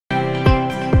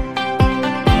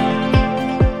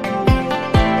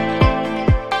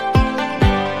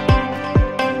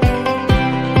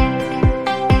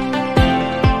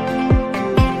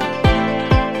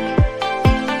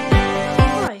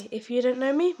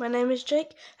my name is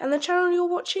Jake, and the channel you're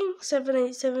watching,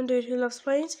 787 Dude Who Loves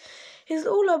Planes, is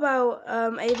all about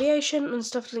aviation and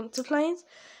stuff linked to planes.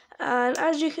 And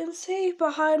as you can see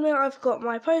behind me, I've got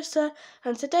my poster,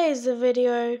 and today is the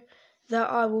video that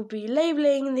I will be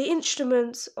labelling the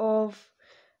instruments of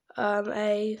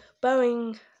a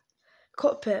Boeing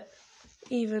cockpit,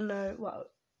 even though, well,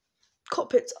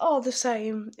 cockpits are the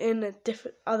same in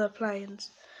different other planes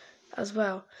as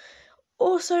well.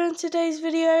 Also in today's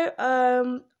video,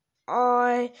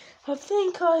 I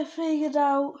think I figured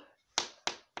out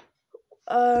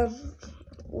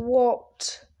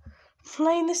what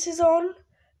plane this is on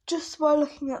just by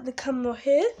looking at the camera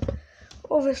here.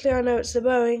 Obviously I know it's the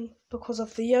Boeing because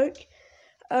of the yoke.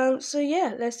 So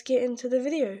yeah, let's get into the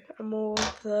video and more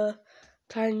of the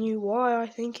telling you why I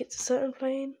think it's a certain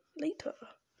plane later.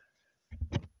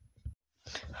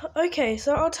 Okay,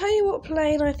 so I'll tell you what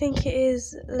plane I think it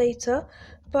is later,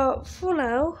 but for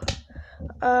now,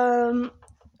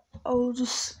 I'll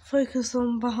just focus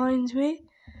on behind me.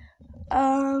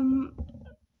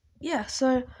 Yeah,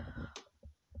 so,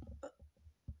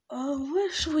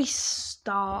 where should we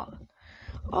start?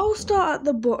 I'll start at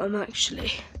the bottom,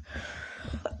 actually.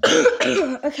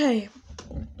 Okay,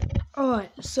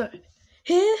 alright, so,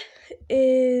 here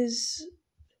is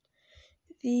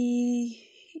the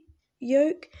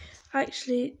yoke.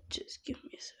 Actually, just give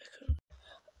me a second.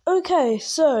 Okay,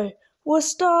 so we'll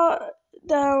start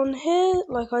down here,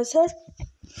 like I said.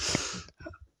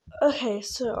 Okay,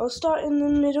 so I'll start in the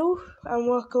middle and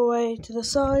work away to the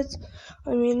sides.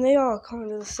 I mean, they are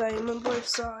kind of the same on both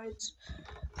sides.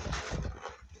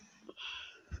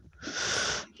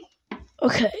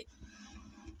 Okay.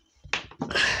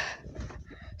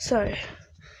 So,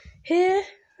 here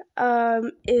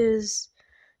is,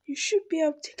 you should be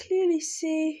able to clearly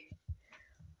see,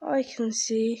 I can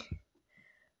see,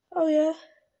 oh yeah,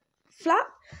 flap.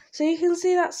 So you can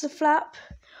see that's the flap.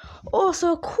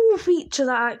 Also, a cool feature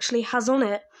that actually has on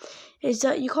it is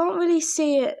that you can't really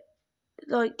see it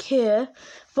like here,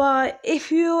 but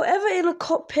if you're ever in a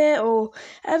cockpit or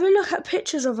ever look at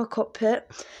pictures of a cockpit,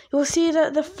 you'll see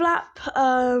that the flap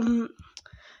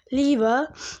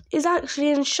lever is actually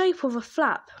in the shape of a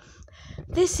flap.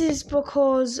 This is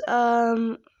because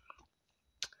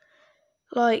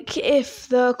like if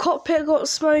the cockpit got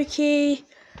smoky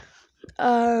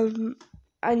and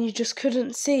you just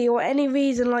couldn't see, or any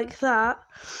reason like that,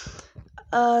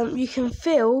 you can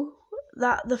feel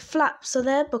that the flaps are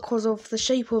there because of the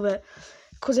shape of it.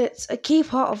 Because it's a key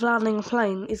part of landing a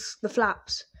plane, is the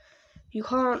flaps. You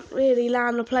can't really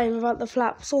land a plane without the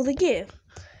flaps or the gear.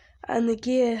 And the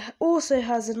gear also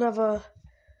has another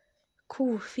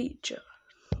cool feature.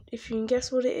 If you can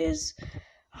guess what it is,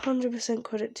 100%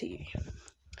 credit to you.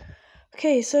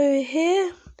 Okay, so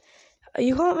here,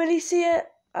 you can't really see it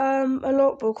a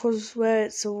lot because where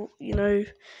it's all, you know,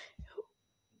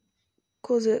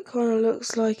 because it kind of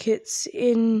looks like it's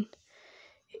in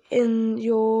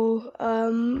your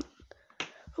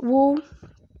wall.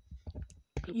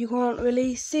 You can't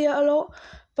really see it a lot,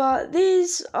 but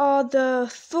these are the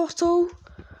throttle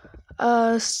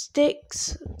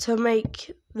sticks to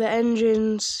make the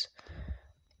engines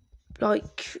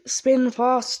like spin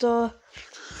faster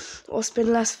or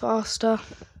spin less faster.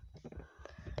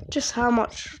 Just how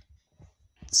much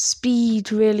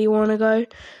speed really want to go.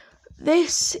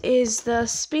 This is the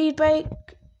speed brake,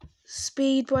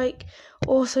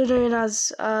 also known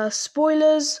as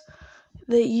spoilers,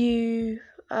 that you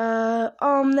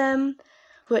arm them,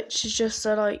 which is just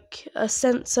like a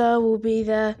sensor will be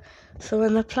there, so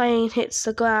when the plane hits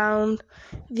the ground,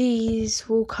 these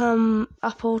will come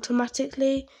up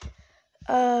automatically.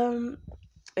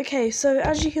 Okay, so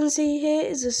as you can see here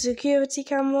is a security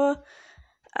camera,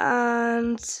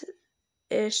 and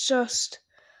it's just,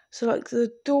 so like the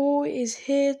door is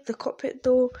here, the cockpit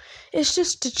door. It's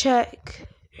just to check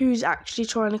who's actually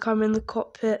trying to come in the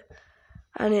cockpit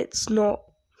and it's not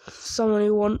someone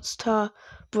who wants to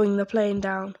bring the plane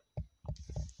down.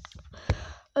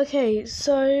 Okay,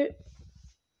 so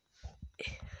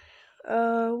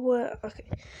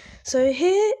so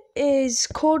here is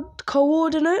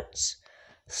coordinates.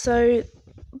 So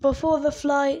before the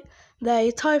flight,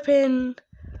 they type in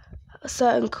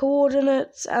certain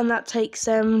coordinates and that takes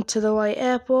them to the right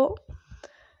airport.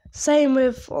 Same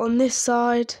with on this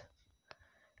side,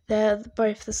 they're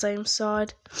both the same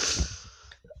side.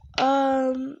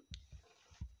 And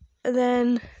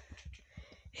then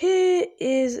here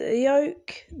is a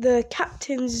yoke, the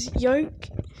captain's yoke,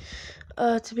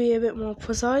 to be a bit more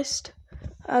precise.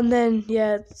 And then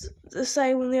yeah, it's the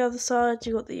same on the other side,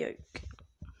 you got the yoke.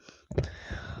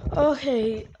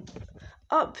 Okay,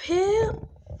 up here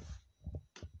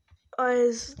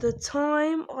is the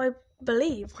time, I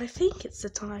think it's the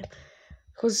time,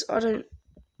 because I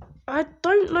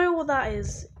don't know what that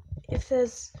is. If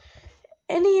there's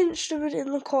any instrument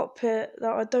in the cockpit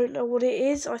that I don't know what it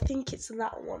is, I think it's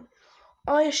that one.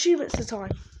 I assume it's the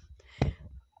time.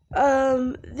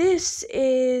 This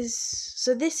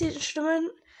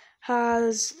instrument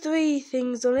has 3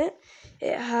 things on it.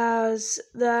 It has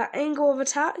the angle of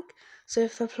attack, so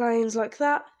if the plane's like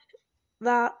that,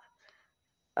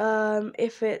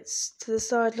 if it's to the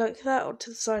side like that or to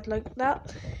the side like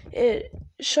that, it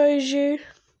shows you.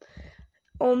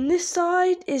 On this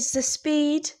side is the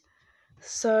speed,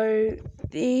 so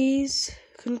these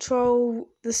control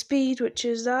the speed, which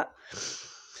is that.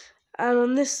 And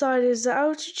on this side is the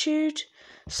altitude.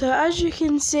 So as you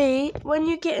can see, when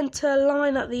you get into a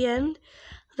line at the end,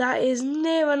 that is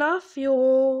near enough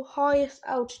your highest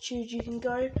altitude you can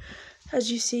go.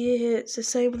 As you see here, it's the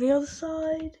same on the other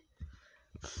side.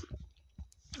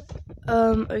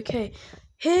 Okay.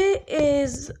 Here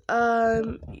is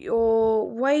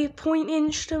your waypoint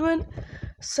instrument.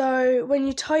 So when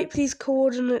you type these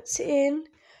coordinates in,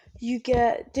 you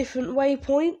get different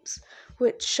waypoints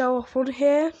which show up on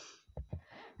here,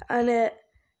 and it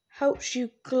helps you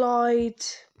glide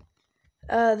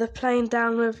the plane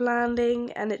down with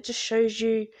landing, and it just shows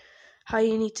you how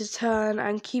you need to turn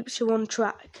and keeps you on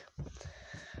track.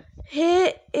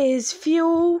 Here is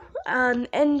fuel and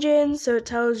engine, so it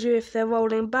tells you if they're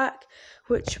rolling back,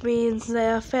 which means they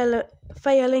are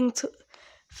failing to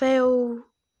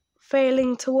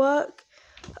work,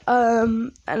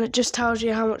 and it just tells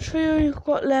you how much fuel you've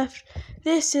got left.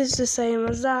 This is the same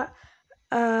as that,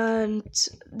 and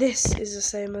this is the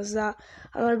same as that,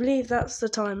 and I believe that's the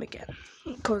time again,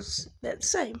 because they're the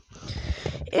same.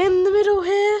 In the middle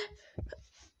here,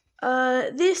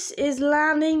 this is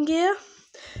landing gear.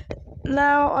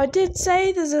 Now, I did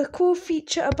say there's a cool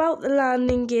feature about the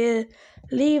landing gear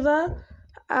lever,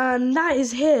 and that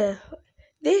is here.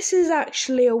 This is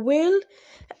actually a wheel,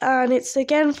 and it's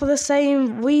again for the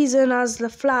same reason as the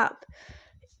flap.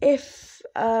 If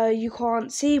you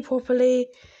can't see properly,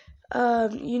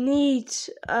 you need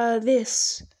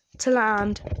this to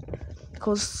land,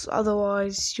 because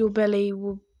otherwise your belly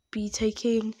will be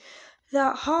taking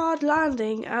that hard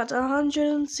landing at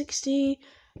 160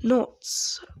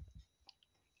 knots.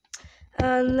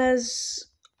 And there's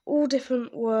all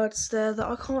different words there that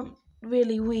I can't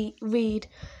really read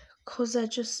because they're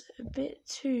just a bit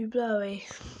too blowy.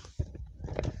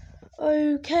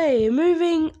 Okay,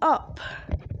 moving up.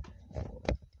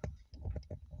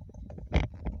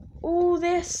 All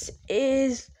this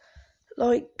is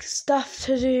like stuff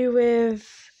to do with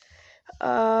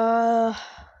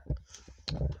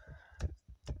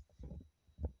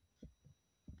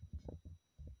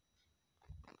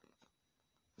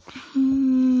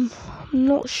I'm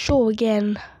not sure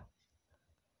again.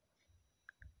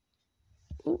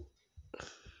 I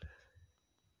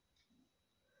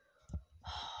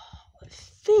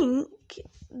think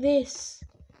this.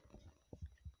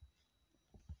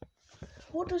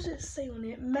 What does it say on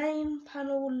it? Main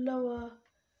panel lower.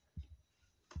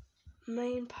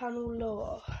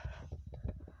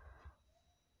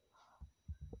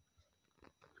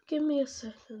 Give me a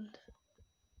second.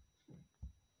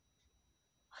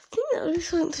 I think that would be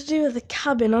something to do with the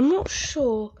cabin. I'm not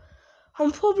sure.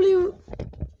 I'm probably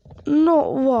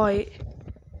not right.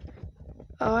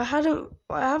 I haven't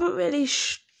really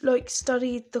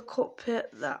studied the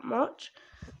cockpit that much,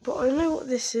 but I know what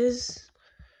this is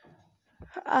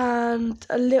and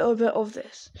a little bit of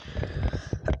this.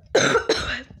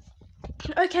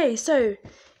 Okay, so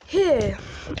here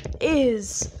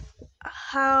is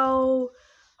how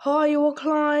high you will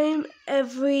climb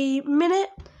every minute.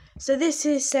 So this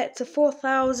is set to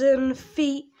 4,000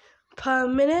 feet per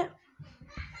minute.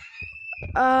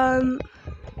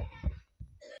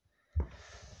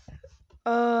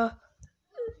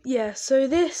 Yeah, so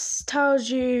this tells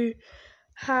you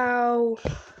how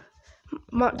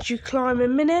much you climb a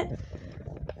minute.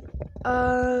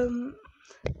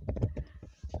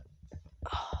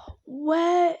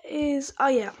 Where is, oh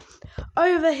yeah,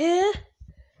 over here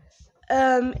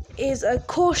is a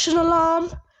caution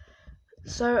alarm.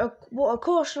 So what a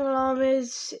caution alarm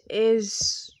is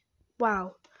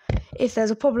wow, if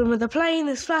there's a problem with the plane,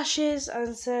 this flashes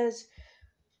and says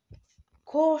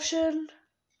caution.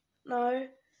 Sorry.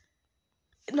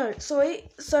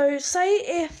 So say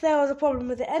if there was a problem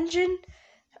with the engine,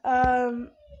 and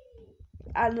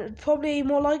it'd probably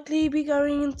more likely be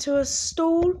going into a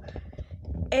stall,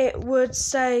 it would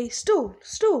say stall,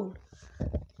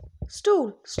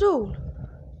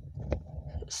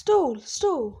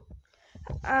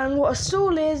 And what a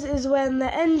stall is when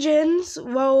the engines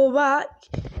roll back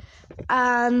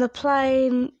and the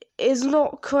plane is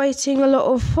not creating a lot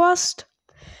of thrust.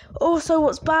 Also,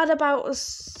 what's bad about a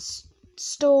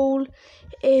stall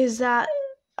is that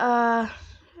the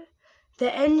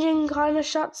engine kind of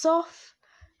shuts off,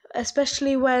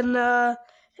 especially when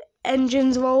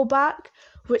engines roll back,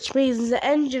 which means the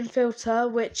engine filter,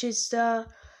 which is the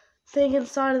thing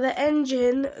inside of the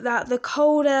engine that the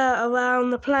cold air around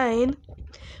the plane,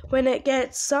 when it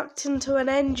gets sucked into an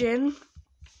engine,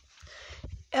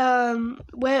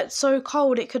 where it's so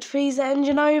cold it could freeze the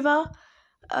engine over,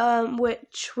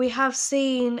 which we have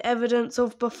seen evidence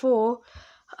of before.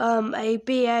 A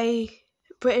BA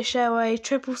British Airways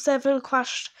 777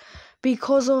 crashed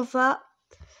because of that.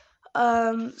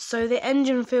 So the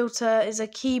engine filter is a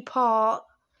key part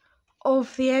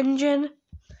of the engine.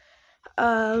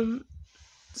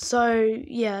 So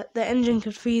yeah, the engine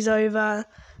could freeze over,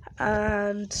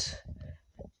 and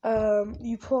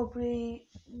you probably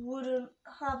wouldn't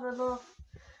have enough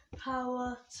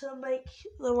power to make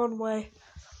the runway.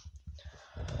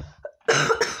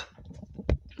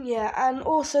 Yeah, and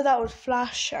also that would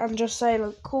flash and just say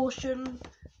like caution,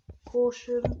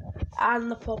 and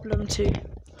the problem too.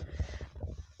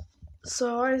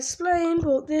 So I explained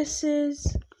what this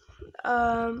is.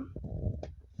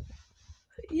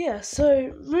 Yeah,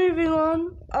 so moving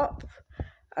on up,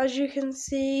 as you can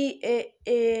see, it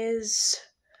is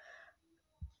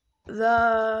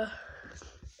the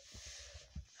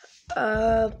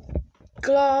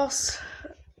glass,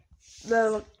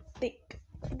 the thick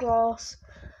glass.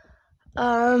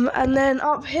 And then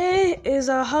up here is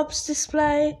a hubs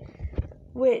display,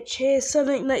 which is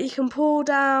something that you can pull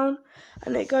down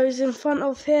and it goes in front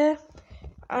of here,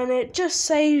 and it just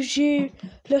saves you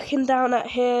looking down at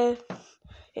here.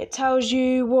 It tells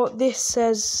you what this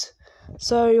says,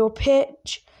 so your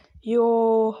pitch,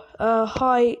 your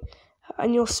height,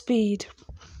 and your speed.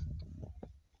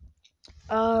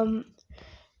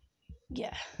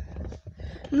 Yeah.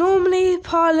 Normally,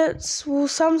 pilots will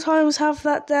sometimes have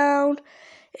that down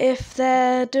if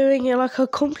they're doing it like a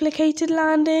complicated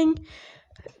landing,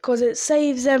 because it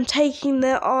saves them taking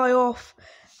their eye off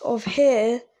of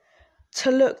here to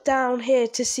look down here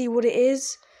to see what it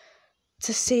is,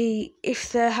 to see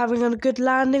if they're having a good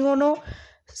landing or not.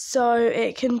 So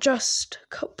it can just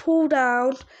pull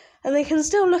down, and they can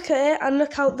still look at it and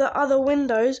look out the other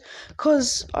windows,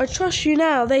 because I trust you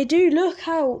now, they do look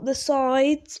out the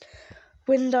sides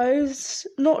windows,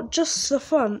 not just the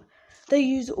front. They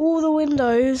use all the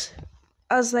windows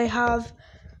as they have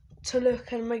to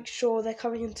look and make sure they're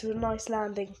coming into a nice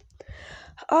landing.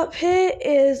 Up here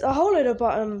is a whole load of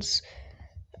buttons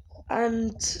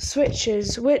and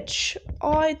switches, which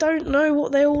I don't know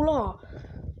what they all are,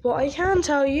 but I can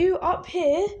tell you up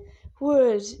here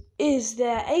is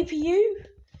their APU,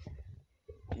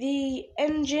 the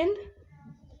engine,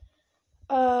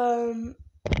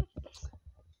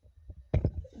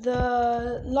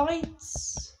 the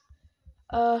lights,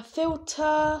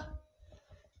 filter,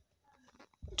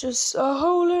 just a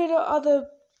whole load of other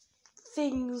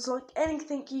things, like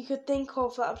anything you could think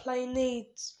of that a plane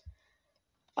needs.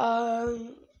 I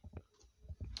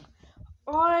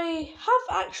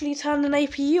have actually turned an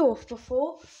APU off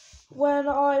before. When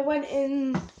I went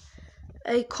in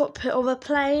a cockpit of a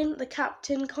plane, the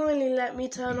captain kindly let me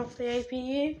turn off the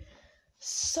APU.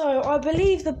 So I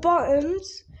believe the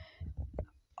buttons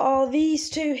are these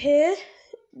two here.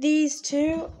 These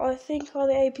two, I think, are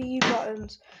the APU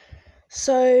buttons.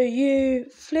 So you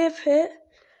flip it,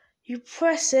 you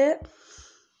press it.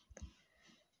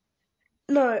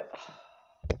 No,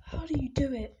 how do you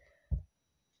do it?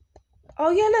 Oh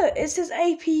yeah, look, it says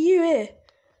APU here.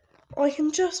 I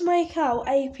can just make out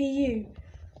APU.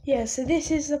 Yeah, so this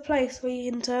is the place where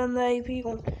you can turn the APU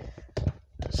on.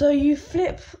 So you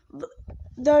flip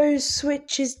those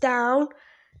switches down.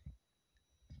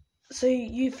 So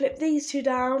you flip these two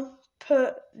down,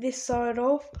 put this side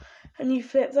off, and you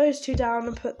flip those two down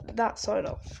and put that side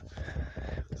off.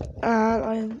 And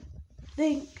I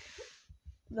think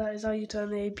that is how you turn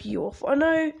the APU off. I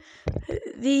know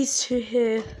these two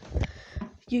here,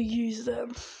 you use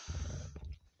them.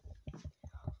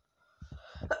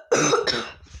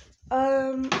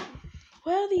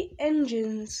 Where are the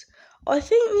engines? I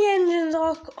think the engines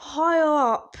are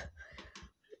higher up.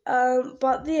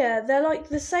 But yeah, they're like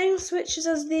the same switches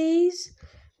as these,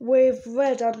 with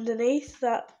red underneath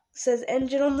that says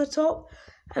engine on the top.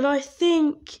 And I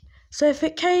think, so if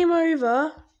it came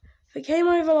over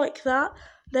like that,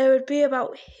 they would be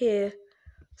about here.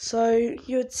 So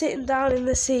you're sitting down in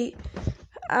the seat,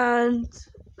 and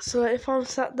so if I'm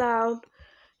sat down,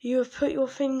 you would put your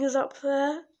fingers up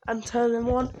there, and turn them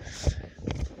on.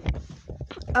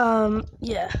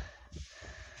 Yeah.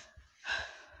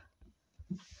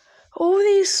 All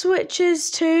these switches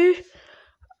too,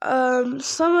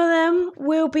 some of them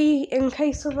will be in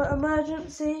case of an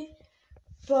emergency,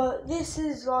 but this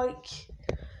is like,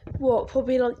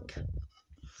 probably like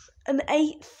an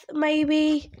eighth,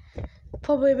 maybe,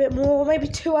 probably a bit more, maybe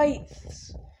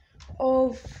 2/8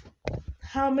 of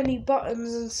how many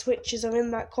buttons and switches are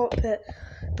in that cockpit,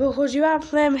 because you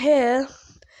have them here,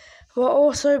 but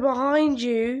also behind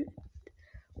you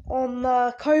on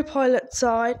the co-pilot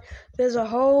side there's a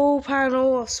whole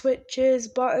panel of switches,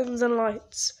 buttons and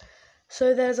lights.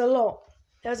 So there's a lot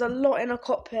in a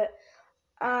cockpit,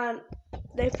 and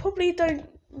they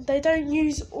don't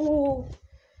use all,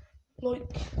 like,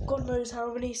 God knows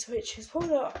how many switches,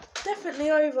 probably definitely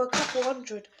over a couple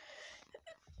hundred,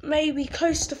 maybe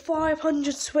close to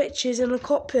 500 switches in a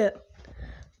cockpit.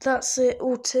 That's it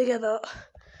all together.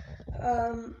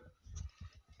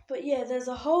 But yeah, there's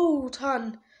a whole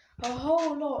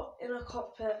lot in a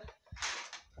cockpit.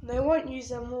 They won't use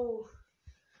them all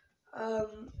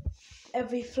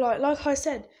every flight. Like I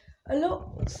said,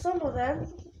 some of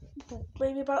them,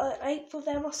 maybe about an eighth of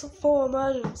them are for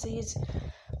emergencies,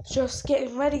 just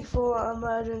getting ready for an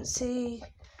emergency,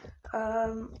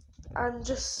 and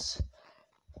just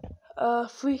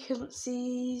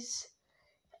frequencies,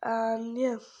 and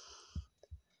yeah.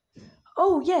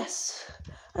 Oh yes,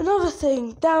 another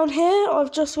thing down here,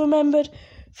 I've just remembered,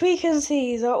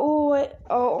 frequencies are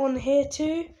on here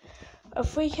too. A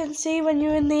frequency, when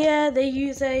you're in the air, they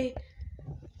use a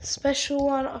special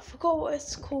one. I forgot what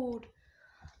it's called.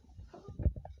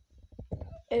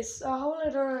 It's a whole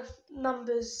lot of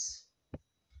numbers.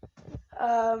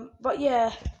 But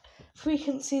yeah,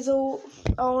 frequencies all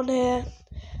are on here,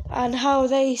 and how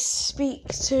they speak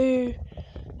to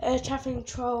air traffic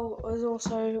control is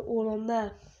also all on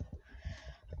there.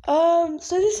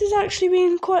 So this has actually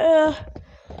been quite a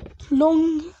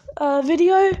long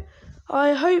video.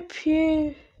 I hope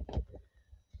you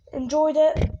enjoyed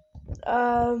it.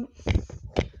 I'm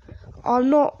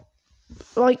not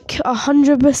like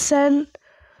 100%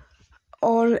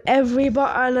 on every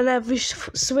button and every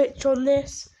switch on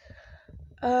this,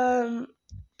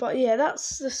 but yeah,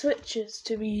 that's the switches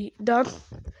to be done.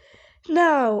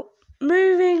 Now,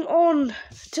 moving on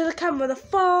to the camera,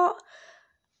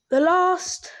 the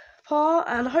last part,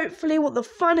 and hopefully what the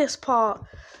funnest part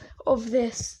of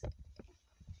this.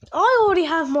 I already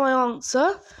have my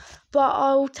answer, but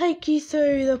I'll take you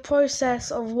through the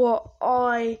process of how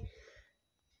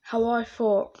I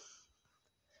thought.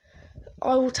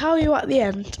 I will tell you at the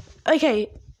end.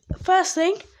 Okay, first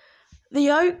thing, the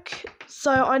yoke.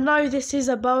 So I know this is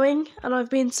a Boeing, and I've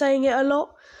been saying it a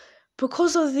lot.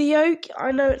 Because of the yoke,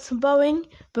 I know it's a Boeing,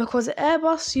 because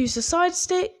Airbus used the side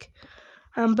stick,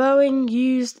 and Boeing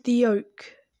used the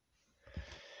yoke.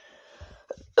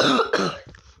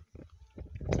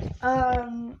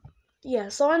 Yeah,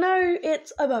 so I know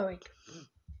it's a Boeing.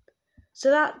 So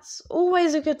that's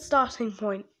always a good starting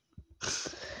point.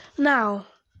 Now,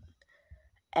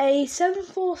 a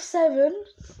 747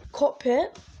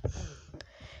 cockpit,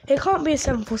 it can't be a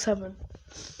 747,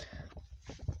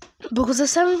 because a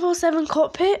 747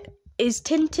 cockpit is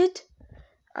tinted,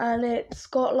 and it's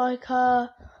got like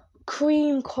a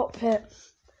cream cockpit.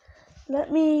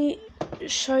 Let me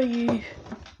show you.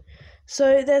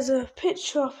 So there's a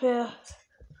picture up here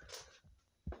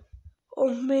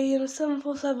of me in a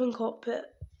 747 cockpit.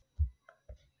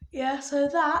 Yeah, so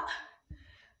that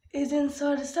is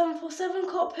inside a 747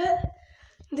 cockpit.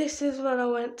 This is when I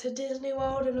went to Disney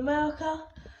World in America.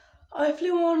 I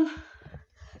flew on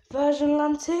Virgin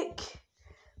Atlantic.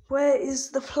 Where is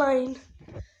the plane?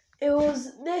 It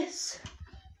was this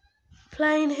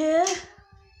plane here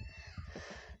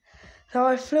that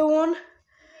I flew on,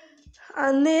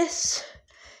 and this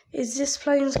is this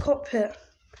plane's cockpit.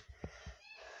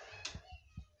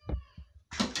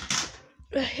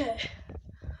 Okay.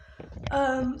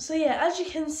 So yeah, as you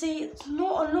can see, it's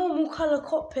not a normal colour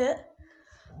cockpit.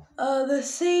 The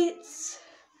seats,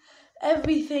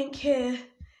 everything here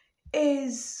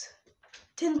is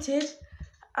tinted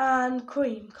and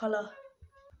cream colour.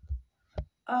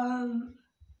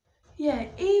 Yeah,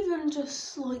 even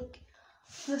just like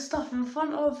the stuff in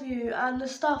front of you and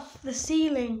the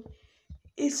ceiling,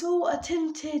 it's all a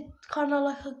tinted kind of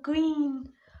like a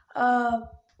green,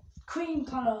 cream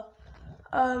colour.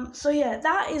 So yeah,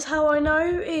 that is how I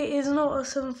know it is not a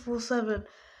 747.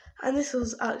 And this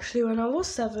was actually when I was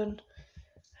 7.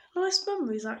 Nice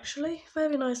memories, actually.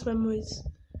 Very nice memories.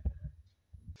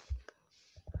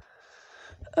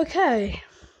 Okay,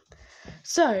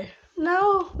 so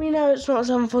now we know it's not a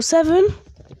 747.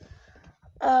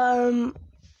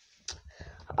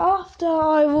 After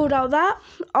I ruled out that,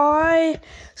 I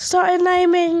started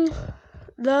naming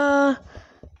the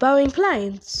Boeing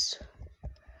planes.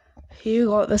 You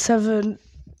got the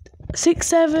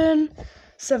 767,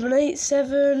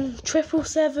 787,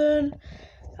 777,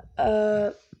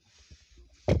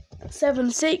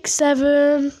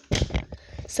 767,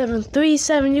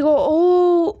 737. You got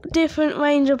all different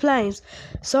range of planes.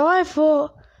 So I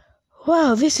thought,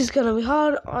 wow, this is going to be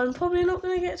hard. I'm probably not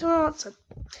going to get to an answer.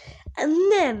 And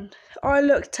then I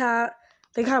looked at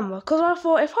the camera because I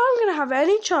thought if I'm going to have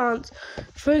any chance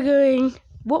figuring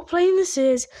what plane this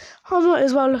is, I might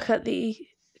as well look at the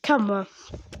camera.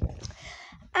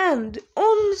 And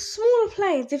on smaller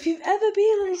planes, if you've ever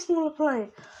been on a smaller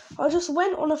plane, I just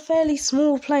went on a fairly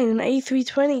small plane, an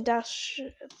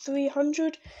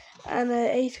A320-300 and an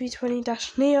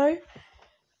A320-neo.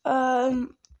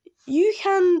 You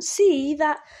can see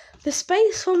that the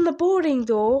space from the boarding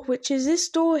door, which is this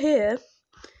door here,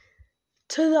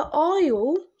 to the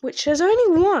aisle, which there's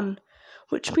only one,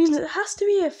 which means it has to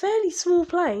be a fairly small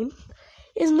plane,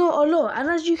 is not a lot. And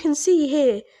as you can see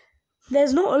here,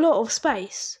 there's not a lot of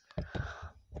space.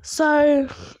 So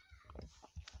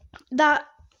that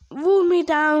ruled me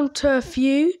down to a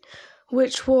few,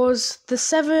 which was the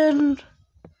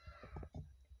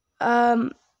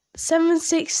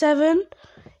 767.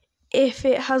 If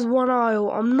it has one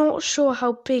aisle, I'm not sure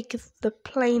how big the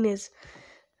plane is.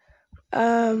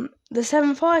 The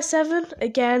 757,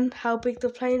 again, how big the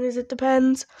plane is, it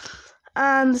depends.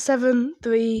 And the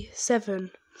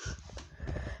 737.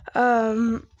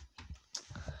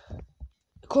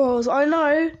 Because I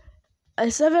know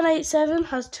a 787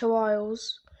 has 2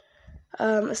 aisles.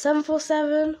 A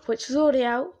 747, which is already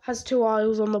out, has 2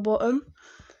 aisles on the bottom.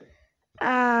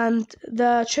 And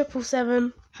the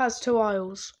 777 has 2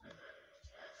 aisles.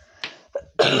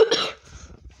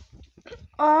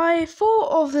 I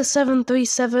thought of the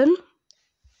 737,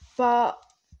 but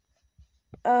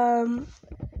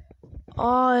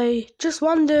I just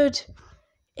wondered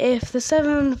if the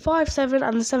 757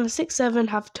 and the 767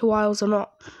 have 2 aisles or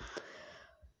not.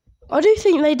 I do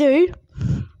think they do,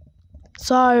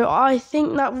 so I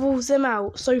think that rules them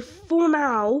out. So for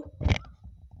now,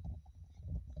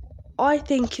 I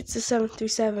think it's a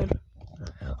 737.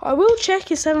 I will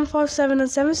check if 757 and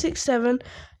 767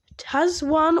 has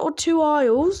 1 or 2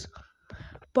 aisles,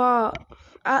 but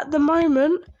at the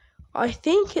moment, I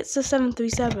think it's a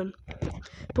 737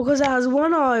 because it has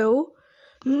 1 aisle,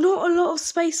 not a lot of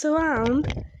space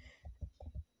around,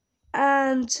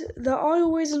 and the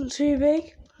aisle isn't too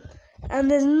big, and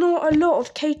there's not a lot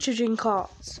of catering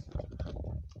carts.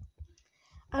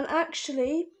 And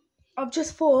actually, I've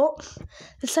just thought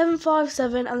the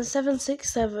 757 and the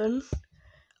 767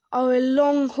 are a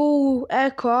long-haul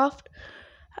aircraft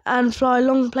and fly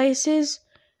long places,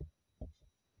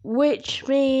 which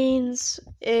means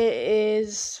it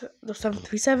is the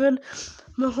 737,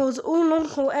 because all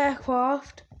long-haul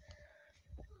aircraft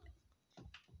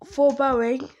for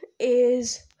Boeing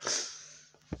is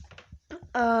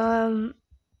a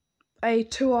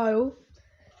 2-aisle.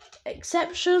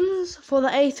 Exceptions for the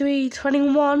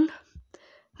A321,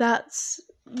 that's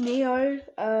Neo,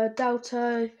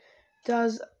 Delta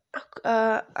does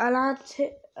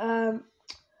Atlantic,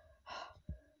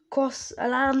 cross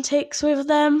Atlantics with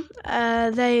them.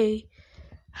 They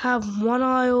have 1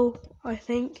 aisle, I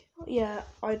think. Yeah,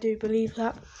 I do believe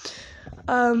that.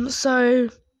 So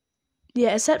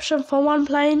yeah, exception for one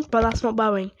plane, but that's not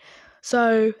Boeing.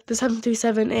 So the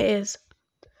 737 it is.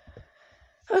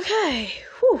 Okay,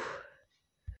 whew.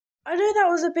 I know that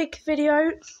was a big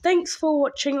video. Thanks for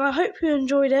watching. I hope you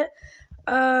enjoyed it.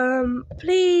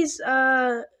 Please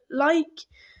like,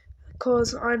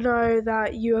 because I know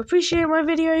that you appreciate my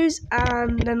videos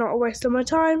and they're not a waste of my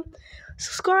time.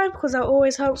 Subscribe, because that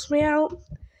always helps me out.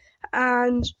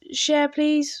 And share,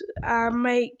 please, and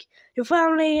make your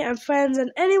family and friends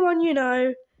and anyone you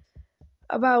know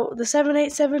about the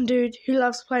 787 Dude Who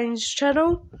Loves Planes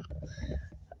channel.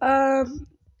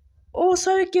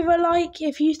 Also, give a like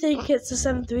if you think it's the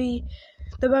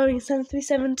Boeing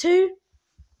 737 too.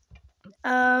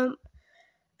 And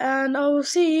I will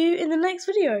see you in the next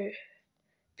video.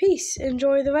 Peace.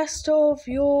 Enjoy the rest of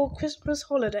your Christmas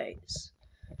holidays.